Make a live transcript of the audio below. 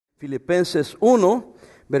Filipenses 1,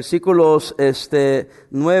 versículos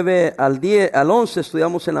 9 al 11,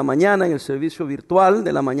 estudiamos en la mañana en el servicio virtual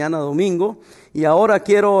de la mañana domingo, y ahora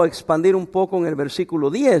quiero expandir un poco en el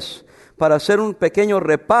versículo 10 para hacer un pequeño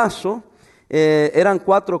repaso. Eran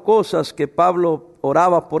 4 cosas que Pablo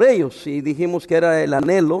oraba por ellos, y dijimos que era el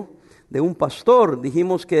anhelo de un pastor.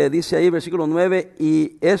 Dijimos que dice ahí versículo 9,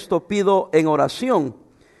 y esto pido en oración.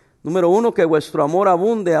 Número 1, que vuestro amor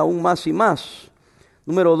abunde aún más y más.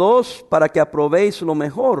 Número 2, para que aprobéis lo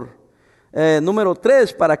mejor. Número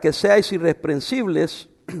 3, para que seáis irreprensibles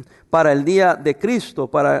para el día de Cristo,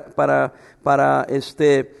 para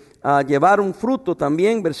llevar un fruto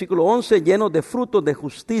también, versículo 11, lleno de frutos de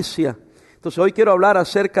justicia. Entonces hoy quiero hablar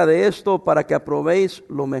acerca de esto, para que aprobéis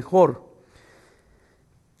lo mejor.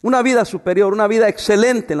 Una vida superior, una vida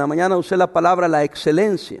excelente. En la mañana usé la palabra la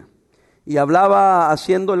excelencia, y hablaba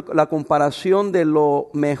haciendo la comparación de lo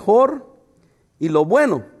mejor y lo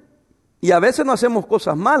bueno. Y a veces no hacemos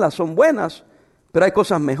cosas malas, son buenas, pero hay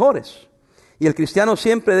cosas mejores. Y el cristiano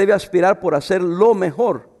siempre debe aspirar por hacer lo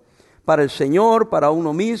mejor para el Señor, para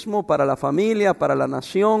uno mismo, para la familia, para la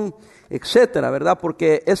nación, etcétera, ¿verdad?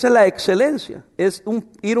 Porque esa es la excelencia, es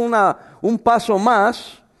ir un paso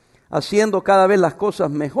más, haciendo cada vez las cosas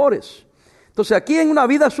mejores. Entonces aquí en una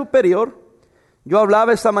vida superior, yo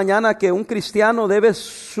hablaba esta mañana que un cristiano debe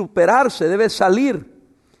superarse, debe salir,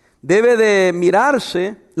 debe de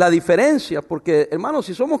mirarse la diferencia, porque hermanos,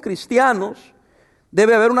 si somos cristianos,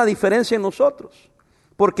 debe haber una diferencia en nosotros,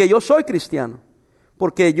 porque yo soy cristiano,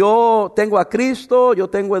 porque yo tengo a Cristo,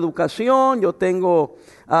 yo tengo educación, yo tengo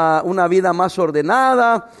una vida más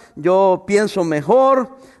ordenada, yo pienso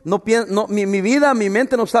mejor, mi vida, mi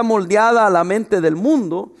mente no está moldeada a la mente del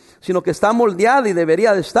mundo, sino que está moldeada y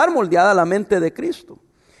debería de estar moldeada a la mente de Cristo.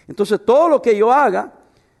 Entonces todo lo que yo haga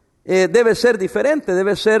debe ser diferente,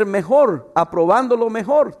 debe ser mejor, aprobando lo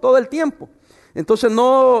mejor todo el tiempo. Entonces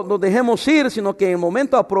no nos dejemos ir, sino que en el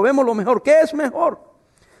momento aprobemos lo mejor. ¿Qué es mejor?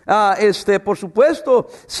 Por supuesto,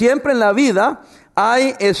 siempre en la vida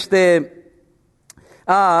hay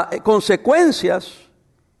consecuencias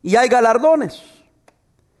y hay galardones.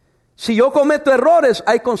 Si yo cometo errores,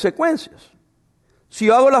 hay consecuencias. Si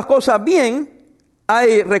yo hago las cosas bien,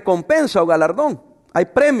 hay recompensa o galardón, hay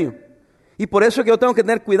premio. Y por eso es que yo tengo que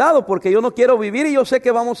tener cuidado, porque yo no quiero vivir, y yo sé que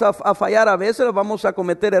vamos a fallar a veces, vamos a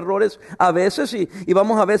cometer errores a veces, y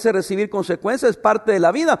vamos a veces recibir consecuencias, es parte de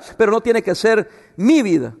la vida, pero no tiene que ser mi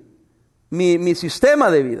vida, mi sistema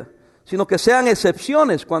de vida, sino que sean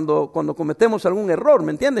excepciones cuando cometemos algún error,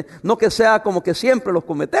 ¿me entiende? No que sea como que siempre los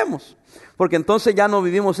cometemos, porque entonces ya no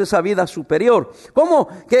vivimos esa vida superior. ¿Cómo?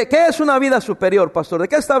 ¿Qué es una vida superior, pastor? ¿De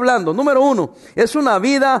qué está hablando? Número 1, es una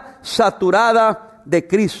vida saturada de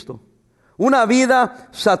Cristo. Una vida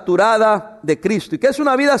saturada de Cristo. ¿Y qué es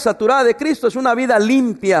una vida saturada de Cristo? Es una vida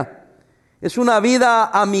limpia, es una vida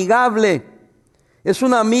amigable, es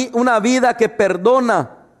una vida que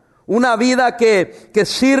perdona, una vida que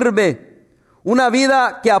sirve, una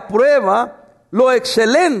vida que aprueba lo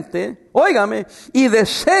excelente, óigame, y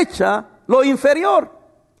desecha lo inferior.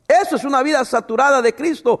 Eso es una vida saturada de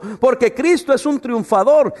Cristo, porque Cristo es un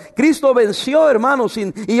triunfador. Cristo venció, hermanos,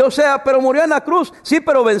 y yo sé, pero murió en la cruz. Sí,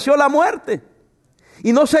 pero venció la muerte.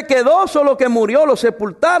 Y no se quedó solo que murió, lo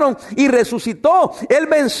sepultaron y resucitó. Él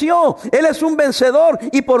venció, Él es un vencedor,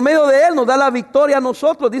 y por medio de Él nos da la victoria a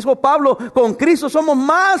nosotros. Dijo Pablo, con Cristo somos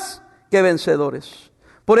más que vencedores.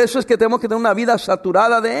 Por eso es que tenemos que tener una vida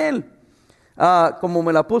saturada de Él. Como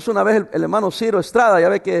me la puso una vez el hermano Ciro Estrada, ya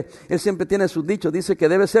ve que él siempre tiene sus dichos, dice que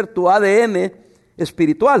debe ser tu ADN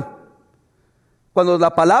espiritual. Cuando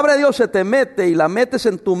la palabra de Dios se te mete y la metes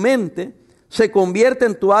en tu mente, se convierte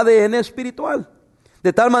en tu ADN espiritual.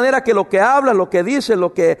 De tal manera que lo que hablas, lo que dices,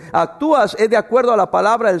 lo que actúas es de acuerdo a la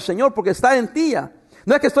palabra del Señor, porque está en ti ya.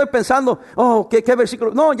 No es que estoy pensando, ¿qué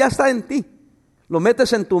versículo? No, ya está en ti. Lo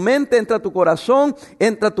metes en tu mente, entra a tu corazón,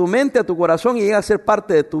 entra a tu mente, a tu corazón, y llega a ser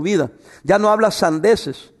parte de tu vida. Ya no hablas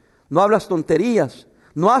sandeces, no hablas tonterías,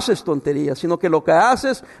 no haces tonterías, sino que lo que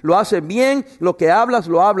haces, lo haces bien, lo que hablas,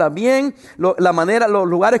 lo hablas bien, los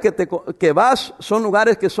lugares que vas son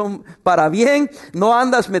lugares que son para bien, no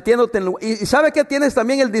andas metiéndote en lugares. Y ¿sabe qué? Tienes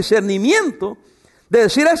también el discernimiento de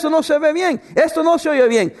decir, esto no se ve bien, esto no se oye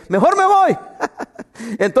bien, mejor me voy.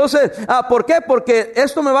 Entonces, ¿por qué? Porque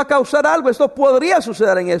esto me va a causar algo, esto podría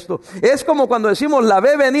suceder en esto. Es como cuando decimos, la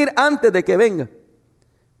ve venir antes de que venga.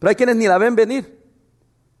 Pero hay quienes ni la ven venir.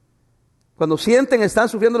 Cuando sienten, están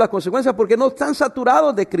sufriendo las consecuencias porque no están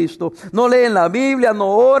saturados de Cristo. No leen la Biblia, no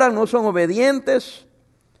oran, no son obedientes.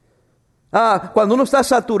 Cuando uno está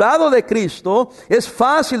saturado de Cristo, es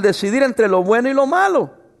fácil decidir entre lo bueno y lo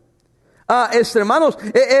malo. Hermanos,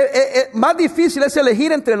 más difícil es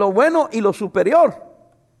elegir entre lo bueno y lo superior.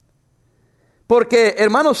 Porque,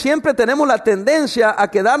 hermanos, siempre tenemos la tendencia a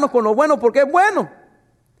quedarnos con lo bueno porque es bueno.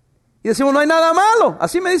 Y decimos, no hay nada malo.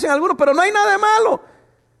 Así me dicen algunos, pero no hay nada de malo.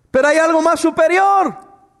 Pero hay algo más superior.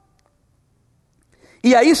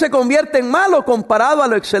 Y ahí se convierte en malo comparado a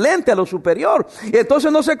lo excelente, a lo superior. Y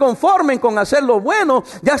entonces no se conformen con hacer lo bueno.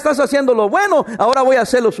 Ya estás haciendo lo bueno, ahora voy a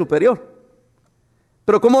hacer lo superior.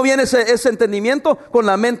 Pero ¿cómo viene ese entendimiento? Con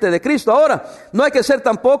la mente de Cristo. Ahora, no hay que ser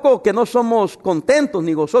tampoco que no somos contentos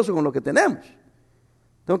ni gozosos con lo que tenemos.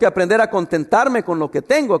 Tengo que aprender a contentarme con lo que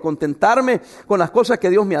tengo, a contentarme con las cosas que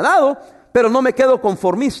Dios me ha dado, pero no me quedo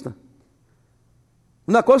conformista.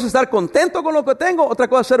 Una cosa es estar contento con lo que tengo, otra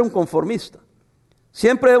cosa es ser un conformista.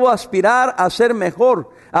 Siempre debo aspirar a ser mejor,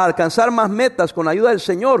 a alcanzar más metas con la ayuda del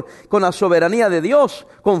Señor, con la soberanía de Dios,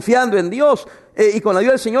 confiando en Dios. Y con la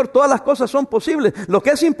ayuda del Señor todas las cosas son posibles. Lo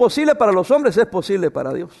que es imposible para los hombres es posible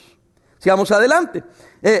para Dios. Sigamos adelante.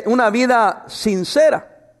 Una vida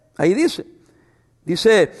sincera. Ahí dice.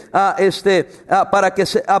 Para que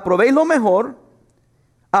aprobéis lo mejor,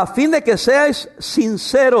 a fin de que seáis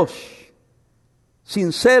sinceros.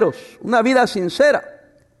 Sinceros. Una vida sincera.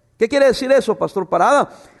 ¿Qué quiere decir eso, Pastor Parada?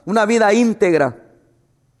 Una vida íntegra,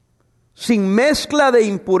 sin mezcla de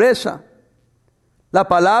impureza. La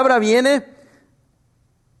palabra viene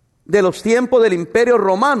de los tiempos del Imperio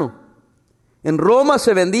Romano. En Roma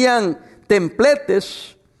se vendían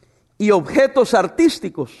templetes y objetos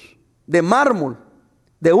artísticos de mármol,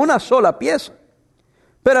 de una sola pieza.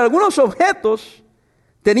 Pero algunos objetos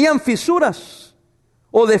tenían fisuras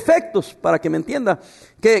o defectos, para que me entienda,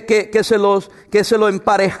 que se lo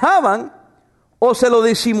emparejaban o se lo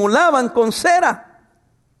disimulaban con cera.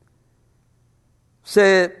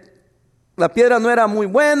 La piedra no era muy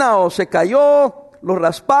buena o se cayó, lo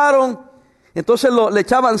rasparon, entonces le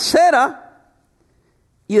echaban cera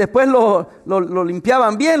y después lo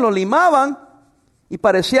limpiaban bien, lo limaban y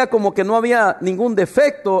parecía como que no había ningún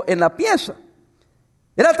defecto en la pieza.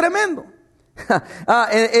 Era tremendo.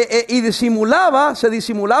 Y se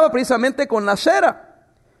disimulaba precisamente con la cera.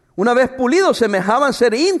 Una vez pulidos semejaban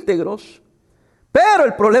ser íntegros, pero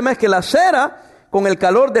el problema es que la cera, con el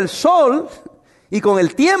calor del sol y con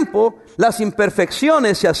el tiempo, las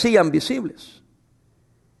imperfecciones se hacían visibles.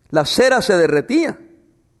 La cera se derretía.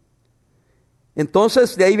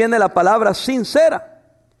 Entonces de ahí viene la palabra sincera,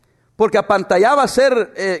 porque apantallaba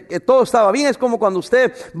ser que todo estaba bien. Es como cuando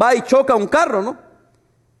usted va y choca un carro, ¿no?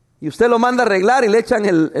 Y usted lo manda a arreglar y le echan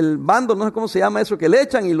el bando, no sé cómo se llama eso que le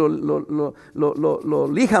echan, y lo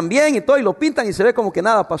lijan bien y todo, y lo pintan y se ve como que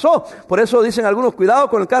nada pasó. Por eso dicen algunos, cuidado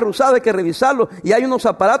con el carro usado, hay que revisarlo. Y hay unos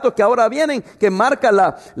aparatos que ahora vienen que marcan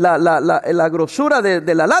la grosura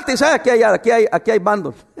de la lata. Y ¿sabe? Aquí hay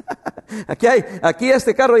bandos. Aquí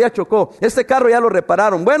este carro ya chocó, este carro ya lo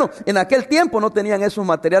repararon. Bueno, en aquel tiempo no tenían esos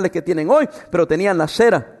materiales que tienen hoy, pero tenían la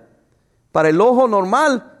cera. Para el ojo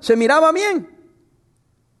normal se miraba bien.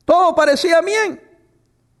 Todo parecía bien.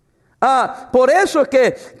 Por eso es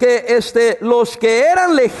que los que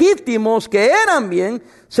eran legítimos, que eran bien,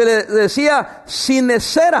 se les decía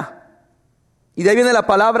sincera. Y de ahí viene la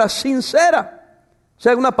palabra sincera. O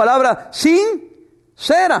sea, una palabra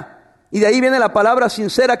sincera. Y de ahí viene la palabra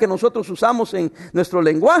sincera que nosotros usamos en nuestro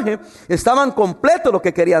lenguaje. Estaban completos lo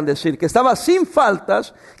que querían decir, que estaba sin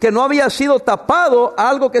faltas, que no había sido tapado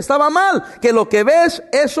algo que estaba mal, que lo que ves,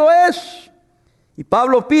 eso es. Y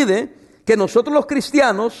Pablo pide que nosotros los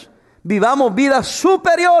cristianos vivamos vidas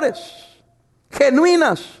superiores,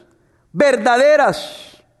 genuinas,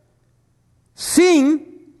 verdaderas,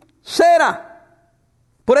 sincera.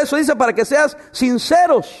 Por eso dice, para que seas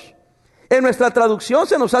sinceros. En nuestra traducción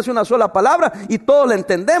se nos hace una sola palabra y todos la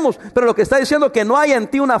entendemos, pero lo que está diciendo es que no hay en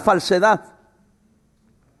ti una falsedad.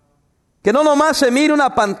 Que no nomás se mire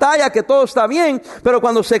una pantalla que todo está bien, pero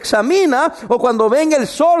cuando se examina o cuando venga el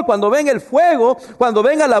sol, cuando venga el fuego, cuando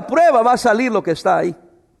venga la prueba, va a salir lo que está ahí.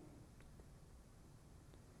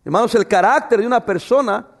 Hermanos, el carácter de una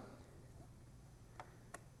persona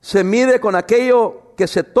se mide con aquello que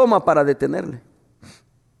se toma para detenerle.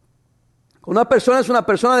 Una persona es una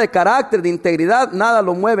persona de carácter, de integridad, nada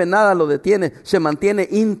lo mueve, nada lo detiene, se mantiene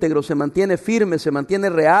íntegro, se mantiene firme, se mantiene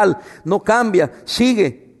real, no cambia,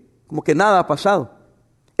 sigue como que nada ha pasado.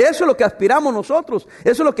 Eso es lo que aspiramos nosotros,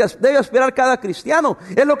 eso es lo que debe aspirar cada cristiano,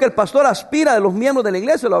 es lo que el pastor aspira de los miembros de la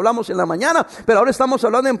iglesia, lo hablamos en la mañana, pero ahora estamos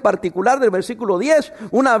hablando en particular del versículo 10,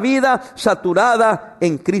 una vida saturada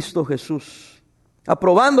en Cristo Jesús,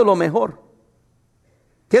 aprobando lo mejor.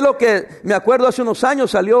 ¿Qué es lo que me acuerdo hace unos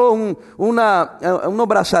años? Salió unos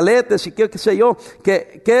brazaletes y qué sé yo.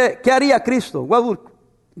 ¿Qué haría Cristo? What would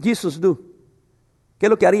Jesus do? ¿Qué es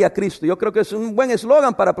lo que haría Cristo? Yo creo que es un buen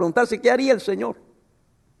eslogan para preguntarse qué haría el Señor.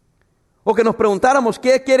 O que nos preguntáramos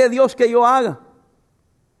qué quiere Dios que yo haga.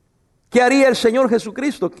 ¿Qué haría el Señor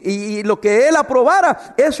Jesucristo? Y lo que Él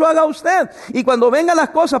aprobara, eso haga usted. Y cuando vengan las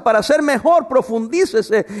cosas para ser mejor,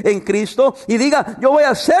 profundícese en Cristo y diga, yo voy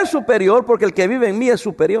a ser superior porque el que vive en mí es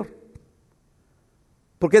superior.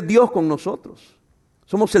 Porque es Dios con nosotros.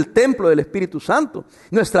 Somos el templo del Espíritu Santo.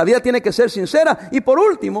 Nuestra vida tiene que ser sincera. Y por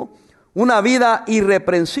último, una vida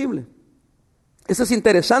irreprensible. Esa es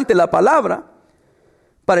interesante la palabra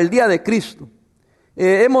para el día de Cristo.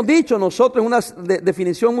 Hemos dicho nosotros una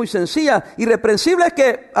definición muy sencilla. Irreprensible es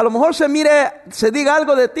que a lo mejor se diga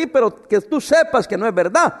algo de ti, pero que tú sepas que no es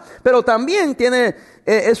verdad. Pero también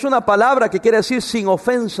es una palabra que quiere decir sin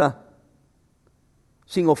ofensa.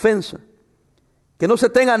 Sin ofensa. Que no se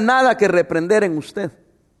tenga nada que reprender en usted.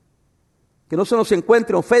 Que no se nos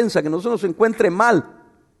encuentre ofensa, que no se nos encuentre mal.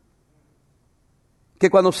 Que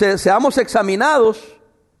cuando seamos examinados,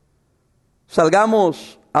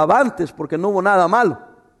 salgamos avantes porque no hubo nada malo.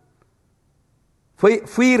 Fui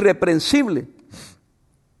irreprensible.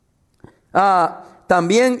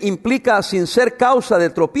 También implica sin ser causa de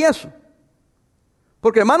tropiezo.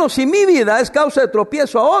 Porque hermano, si mi vida es causa de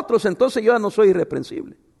tropiezo a otros, entonces yo ya no soy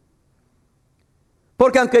irreprensible.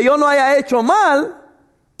 Porque aunque yo no haya hecho mal,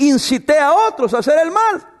 incité a otros a hacer el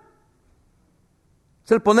mal.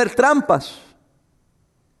 Es el poner trampas.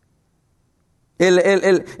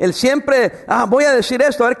 El siempre, voy a decir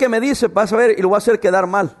esto, a ver qué me dice, vas a ver, y lo voy a hacer quedar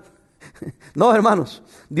mal. No, hermanos,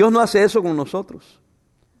 Dios no hace eso con nosotros.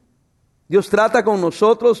 Dios trata con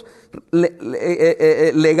nosotros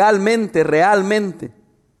legalmente, realmente.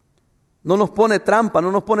 No nos pone trampa,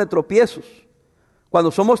 no nos pone tropiezos. Cuando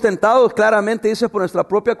somos tentados, claramente dice por nuestra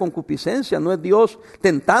propia concupiscencia. No es Dios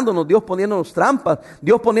tentándonos, Dios poniéndonos trampas,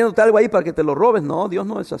 Dios poniéndote algo ahí para que te lo robes. No, Dios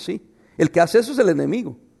no es así. El que hace eso es el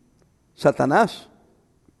enemigo, Satanás.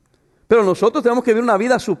 Pero nosotros tenemos que vivir una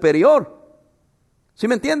vida superior. ¿Sí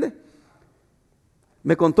me entiende?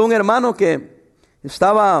 Me contó un hermano que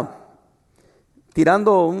estaba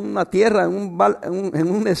tirando una tierra en un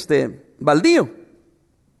baldío.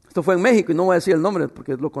 Esto fue en México y no voy a decir el nombre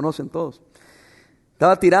porque lo conocen todos.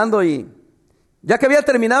 Estaba tirando y ya que había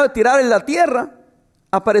terminado de tirar en la tierra,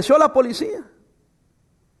 apareció la policía.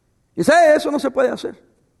 Y dice, eso no se puede hacer.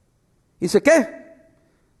 Dice, ¿qué?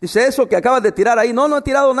 Dice, eso que acabas de tirar ahí. No he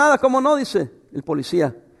tirado nada. ¿Cómo no? Dice el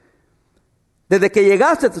policía. Desde que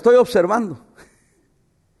llegaste te estoy observando.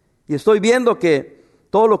 Y estoy viendo que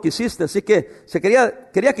todo lo que hiciste. Así que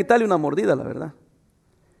quería quitarle una mordida, la verdad.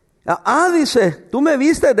 Dice, ¿tú me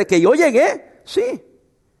viste desde que yo llegué? Sí.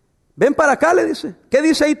 Ven para acá, le dice. ¿Qué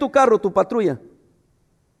dice ahí tu carro, tu patrulla?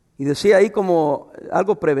 Y decía ahí como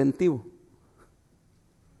algo preventivo.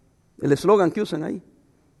 El eslogan que usan ahí.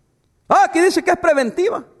 Aquí dice que es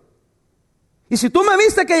preventiva. Y si tú me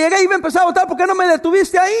viste que llegué y iba a empezar a votar, ¿por qué no me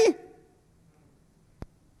detuviste ahí?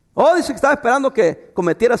 Dice que estaba esperando que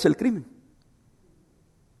cometieras el crimen.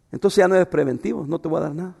 Entonces ya no es preventivo, no te voy a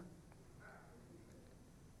dar nada.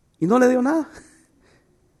 Y no le dio nada.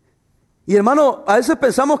 Y hermano, a veces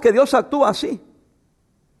pensamos que Dios actúa así.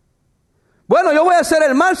 Bueno, yo voy a hacer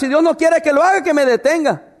el mal, si Dios no quiere que lo haga, que me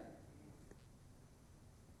detenga.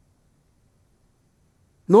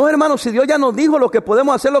 No, hermano, si Dios ya nos dijo lo que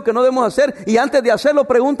podemos hacer, lo que no debemos hacer, y antes de hacerlo,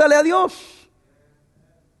 pregúntale a Dios.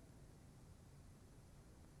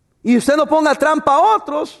 Y usted no ponga trampa a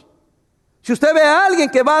otros. Si usted ve a alguien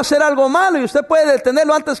que va a hacer algo malo y usted puede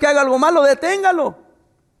detenerlo antes que haga algo malo, deténgalo.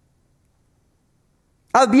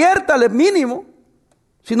 Adviértale mínimo.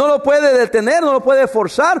 Si no lo puede detener, no lo puede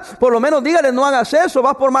forzar, por lo menos dígale, no hagas eso,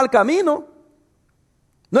 vas por mal camino.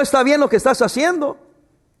 No está bien lo que estás haciendo.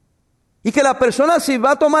 Y que la persona, si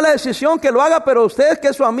va a tomar la decisión, que lo haga, pero usted que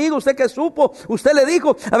es su amigo, usted que supo, usted le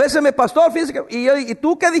dijo, a veces me pastor, fíjese que, ¿y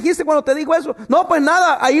tú qué dijiste cuando te dijo eso? No, pues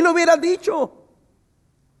nada, ahí lo hubieras dicho.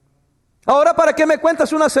 Ahora, ¿para qué me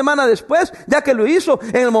cuentas una semana después? Ya que lo hizo,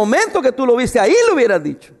 en el momento que tú lo viste, ahí lo hubieras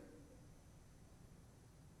dicho.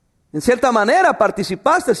 En cierta manera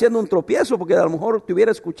participaste siendo un tropiezo, porque a lo mejor te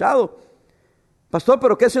hubiera escuchado. Pastor,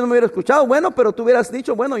 ¿pero qué si no me hubiera escuchado? Bueno, pero tú hubieras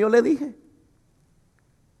dicho, bueno, yo le dije.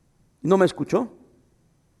 Y no me escuchó.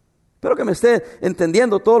 Espero que me esté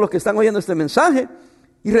entendiendo todos los que están oyendo este mensaje.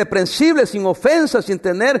 Irreprensible, sin ofensa, sin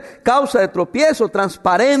tener causa de tropiezo,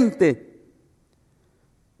 transparente.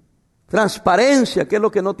 Transparencia, que es lo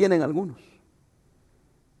que no tienen algunos.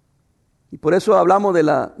 Y por eso hablamos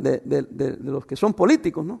de los que son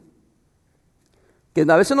políticos, ¿no? Que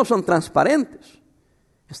a veces no son transparentes.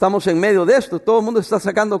 Estamos en medio de esto. Todo el mundo está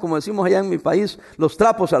sacando, como decimos allá en mi país, los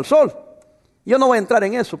trapos al sol. Yo no voy a entrar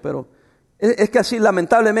en eso, pero es que así,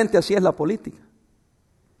 lamentablemente, así es la política.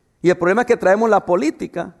 Y el problema es que traemos la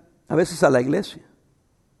política a veces a la iglesia.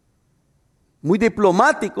 Muy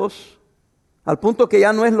diplomáticos, al punto que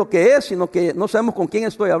ya no es lo que es, sino que no sabemos con quién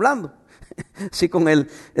estoy hablando. Si con el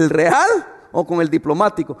real o con el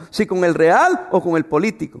diplomático. Si con el real o con el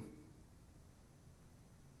político.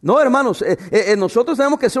 No, hermanos, nosotros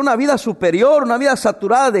tenemos que ser una vida superior, una vida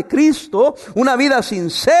saturada de Cristo, una vida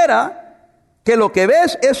sincera, que lo que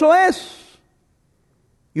ves, eso es.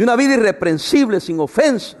 Y una vida irreprensible, sin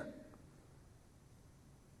ofensa.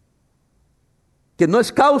 Que no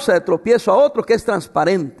es causa de tropiezo a otro, que es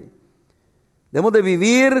transparente. Debemos de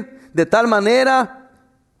vivir de tal manera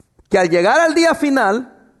que al llegar al día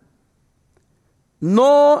final,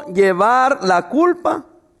 no llevar la culpa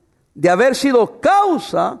de haber sido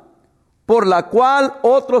causa por la cual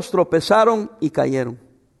otros tropezaron y cayeron.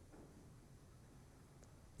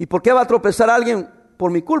 ¿Y por qué va a tropezar alguien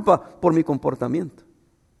por mi culpa? Por mi comportamiento.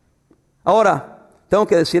 Ahora, tengo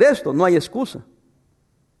que decir esto, no hay excusa.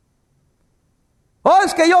 Oh,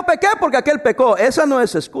 es que yo pequé porque aquel pecó. Esa no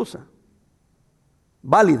es excusa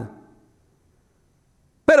válida.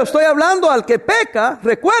 Pero estoy hablando al que peca,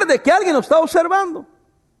 recuerde que alguien lo está observando.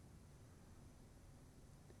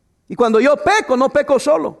 Y cuando yo peco, no peco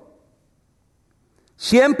solo.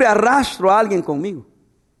 Siempre arrastro a alguien conmigo.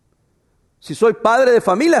 Si soy padre de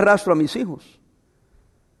familia, arrastro a mis hijos.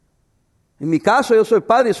 En mi caso, yo soy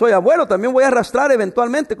padre y soy abuelo, también voy a arrastrar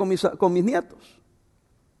eventualmente con mis nietos.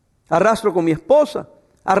 Arrastro con mi esposa,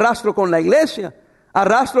 arrastro con la iglesia,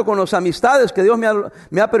 arrastro con las amistades que Dios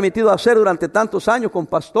me ha permitido hacer durante tantos años, con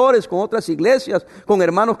pastores, con otras iglesias, con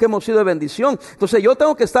hermanos que hemos sido de bendición. Entonces yo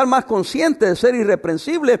tengo que estar más consciente de ser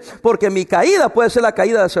irreprensible, porque mi caída puede ser la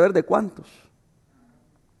caída de saber de cuántos.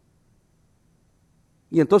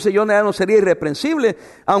 Y entonces yo ya no sería irreprensible,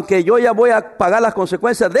 aunque yo ya voy a pagar las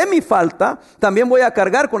consecuencias de mi falta, también voy a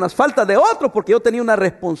cargar con las faltas de otros, porque yo tenía una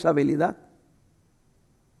responsabilidad.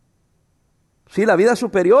 Sí, la vida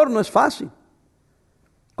superior no es fácil.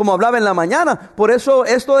 Como hablaba en la mañana, por eso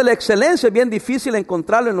esto de la excelencia es bien difícil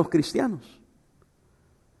encontrarlo en los cristianos.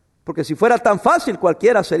 Porque si fuera tan fácil,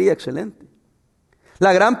 cualquiera sería excelente.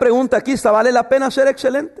 La gran pregunta aquí está, ¿vale la pena ser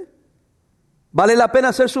excelente? ¿Vale la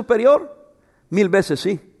pena ser superior? 1000 veces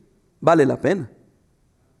sí, vale la pena.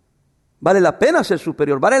 Vale la pena ser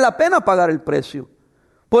superior, vale la pena pagar el precio.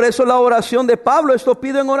 Por eso la oración de Pablo, esto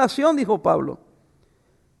pido en oración, dijo Pablo.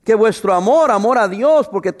 Que vuestro amor a Dios,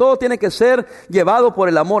 porque todo tiene que ser llevado por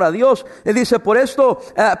el amor a Dios. Él dice, por esto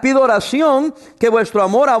pido oración, que vuestro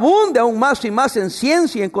amor abunde aún más y más en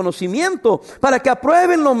ciencia y en conocimiento, para que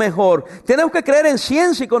aprueben lo mejor. Tenemos que creer en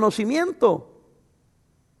ciencia y conocimiento.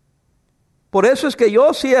 Por eso es que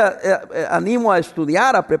yo sí animo a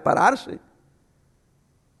estudiar, a prepararse.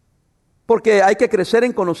 Porque hay que crecer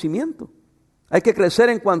en conocimiento. Hay que crecer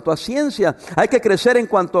en cuanto a ciencia, hay que crecer en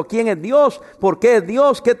cuanto a quién es Dios, por qué es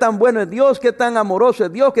Dios, qué tan bueno es Dios, qué tan amoroso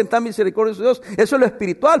es Dios, qué tan misericordioso es Dios. Eso es lo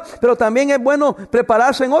espiritual, pero también es bueno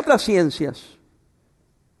prepararse en otras ciencias.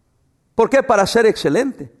 ¿Por qué? Para ser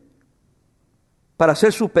excelente, para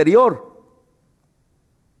ser superior.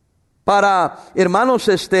 Para, hermanos,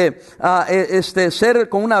 ser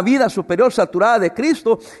con una vida superior, saturada de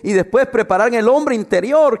Cristo, y después preparar en el hombre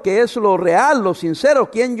interior, que es lo real, lo sincero,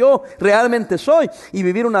 quién yo realmente soy, y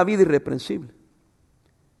vivir una vida irreprensible.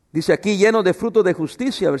 Dice aquí, lleno de frutos de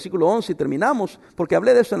justicia, versículo 11, y terminamos, porque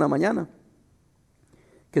hablé de eso en la mañana,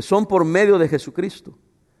 que son por medio de Jesucristo.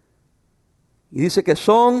 Y dice que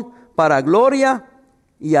son para gloria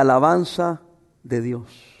y alabanza de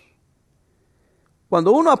Dios.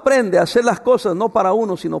 Cuando uno aprende a hacer las cosas no para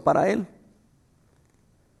uno, sino para Él,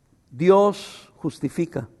 Dios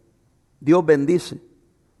justifica, Dios bendice,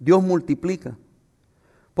 Dios multiplica.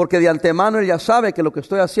 Porque de antemano Él ya sabe que lo que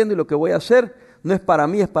estoy haciendo y lo que voy a hacer no es para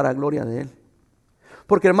mí, es para gloria de Él.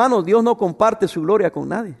 Porque, hermanos, Dios no comparte su gloria con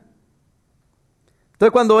nadie.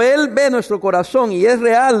 Entonces, cuando Él ve nuestro corazón, y es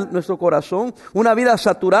real nuestro corazón, una vida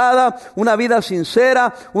saturada, una vida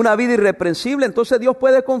sincera, una vida irreprensible, entonces Dios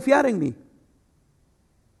puede confiar en mí.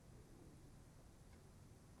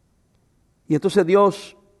 Y entonces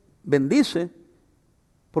Dios bendice,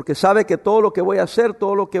 porque sabe que todo lo que voy a hacer,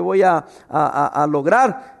 todo lo que voy a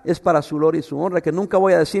lograr es para su gloria y su honra, que nunca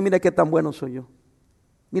voy a decir, mire qué tan bueno soy yo,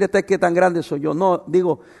 mire qué tan grande soy yo. No,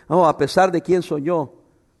 digo, no, a pesar de quién soy yo,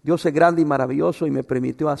 Dios es grande y maravilloso y me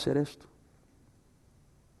permitió hacer esto.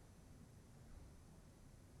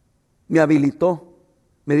 Me habilitó,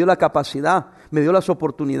 me dio la capacidad, me dio las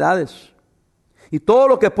oportunidades. Y todo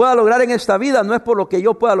lo que pueda lograr en esta vida no es por lo que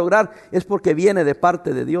yo pueda lograr, es porque viene de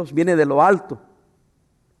parte de Dios, viene de lo alto.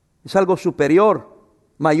 Es algo superior,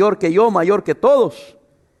 mayor que yo, mayor que todos.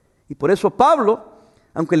 Y por eso Pablo,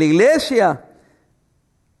 aunque la iglesia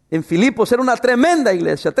En Filipos era una tremenda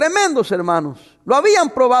iglesia, tremendos hermanos. Lo habían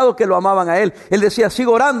probado que lo amaban a él. Él decía,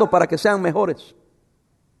 sigo orando para que sean mejores.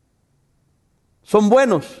 Son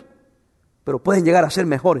buenos, pero pueden llegar a ser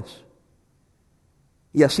mejores.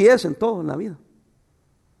 Y así es en todo en la vida.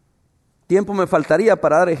 Tiempo me faltaría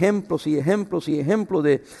para dar ejemplos y ejemplos y ejemplos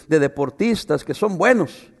de deportistas que son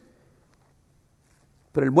buenos.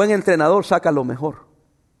 Pero el buen entrenador saca lo mejor.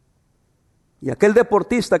 Y aquel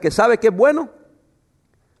deportista que sabe que es bueno,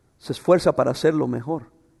 se esfuerza para hacerlo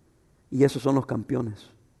mejor. Y esos son los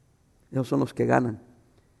campeones. Esos son los que ganan.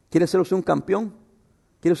 ¿Quiere ser usted un campeón?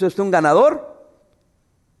 ¿Quiere ser usted un ganador?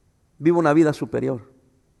 Viva una vida superior.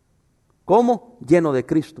 ¿Cómo? Lleno de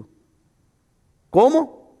Cristo.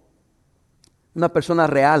 ¿Cómo? Una persona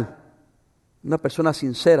real, una persona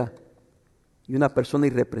sincera y una persona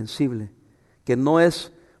irreprensible, que no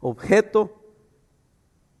es objeto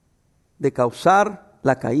de causar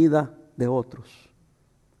la caída de otros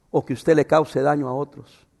o que usted le cause daño a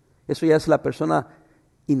otros. Eso ya es la persona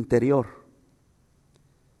interior.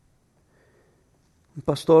 Un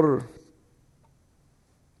pastor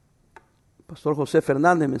José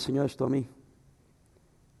Fernández me enseñó esto a mí.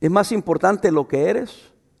 Es más importante lo que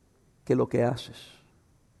eres que lo que haces.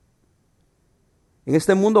 En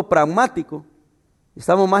este mundo pragmático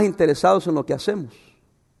estamos más interesados en lo que hacemos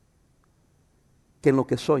que en lo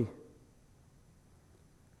que soy.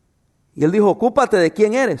 Y él dijo, ocúpate de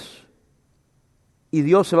quién eres y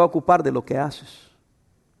Dios se va a ocupar de lo que haces.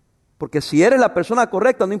 Porque si eres la persona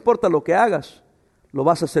correcta, no importa lo que hagas, lo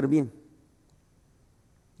vas a hacer bien.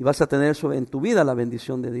 Y vas a tener eso en tu vida, la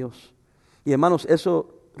bendición de Dios. Y hermanos,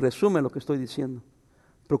 eso resume lo que estoy diciendo.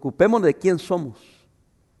 Preocupémonos de quién somos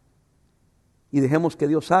y dejemos que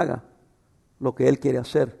Dios haga lo que Él quiere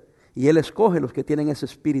hacer. Y Él escoge los que tienen ese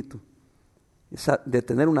espíritu de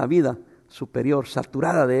tener una vida superior,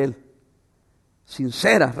 saturada de Él,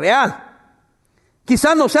 sincera, real.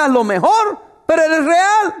 Quizás no seas lo mejor, pero eres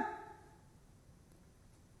real.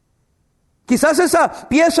 Quizás esa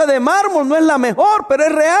pieza de mármol no es la mejor, pero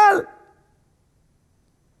es real.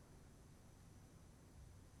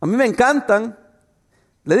 A mí me encantan,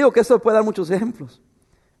 le digo que esto puede dar muchos ejemplos.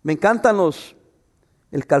 Me encantan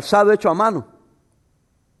el calzado hecho a mano.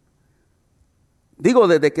 Digo,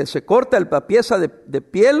 desde que se corta la pieza de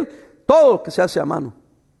piel, todo lo que se hace a mano.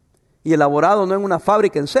 Y elaborado no en una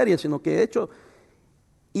fábrica en serie, sino que hecho.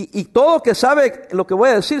 Y todo que sabe lo que voy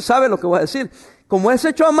a decir, sabe lo que voy a decir. Como es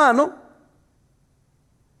hecho a mano,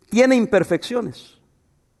 tiene imperfecciones.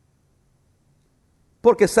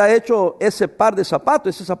 Porque está hecho ese par de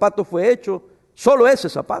zapatos. Ese zapato fue hecho, solo ese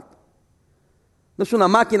zapato. No es una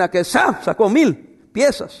máquina que sacó 1000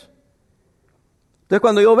 piezas. Entonces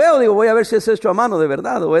cuando yo veo, digo, voy a ver si es hecho a mano de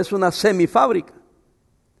verdad o es una semifábrica.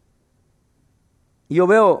 Y yo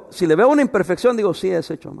veo, si le veo una imperfección, digo, sí, es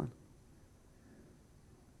hecho a mano.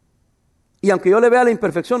 Y aunque yo le vea la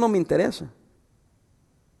imperfección, no me interesa.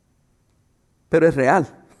 Pero es real.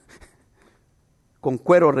 Con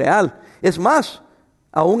cuero real. Es más,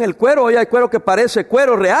 aún el cuero, hoy hay cuero que parece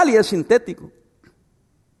cuero real y es sintético.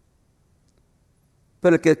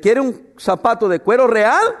 Pero el que quiere un zapato de cuero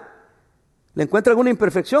real, le encuentra alguna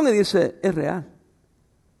imperfección y dice, es real.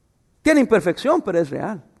 Tiene imperfección, pero es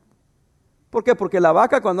real. ¿Por qué? Porque la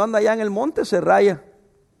vaca cuando anda allá en el monte se raya,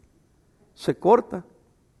 se corta.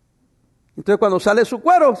 Entonces cuando sale su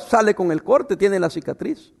cuero, sale con el corte, tiene la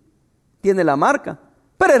cicatriz, tiene la marca,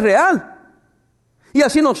 pero es real. Y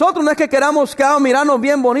así nosotros no es que queramos mirarnos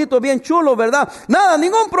bien bonitos, bien chulos, ¿verdad? Nada,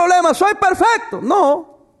 ningún problema, soy perfecto. No.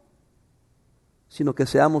 Sino que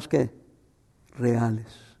seamos, ¿qué? Reales.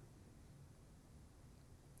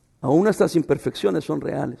 Aún nuestras imperfecciones son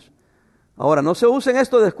reales. Ahora, no se usen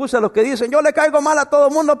esto de excusa a los que dicen, yo le caigo mal a todo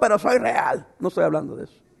el mundo, pero soy real. No estoy hablando de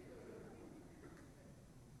eso.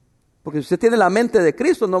 Porque si usted tiene la mente de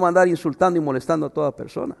Cristo, no va a andar insultando y molestando a toda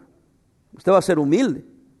persona. Usted va a ser humilde.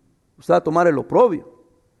 Usted va a tomar el oprobio.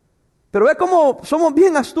 Pero ve cómo somos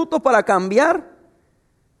bien astutos para cambiar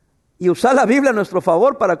y usar la Biblia a nuestro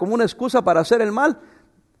favor para como una excusa para hacer el mal.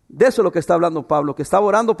 De eso es lo que está hablando Pablo, que está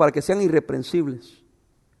orando para que sean irreprensibles,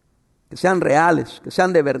 que sean reales, que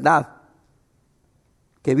sean de verdad,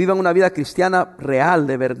 que vivan una vida cristiana real,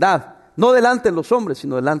 de verdad, no delante de los hombres,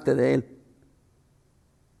 sino delante de Él.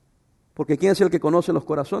 Porque ¿quién es el que conoce los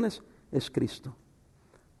corazones? Es Cristo.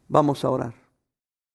 Vamos a orar.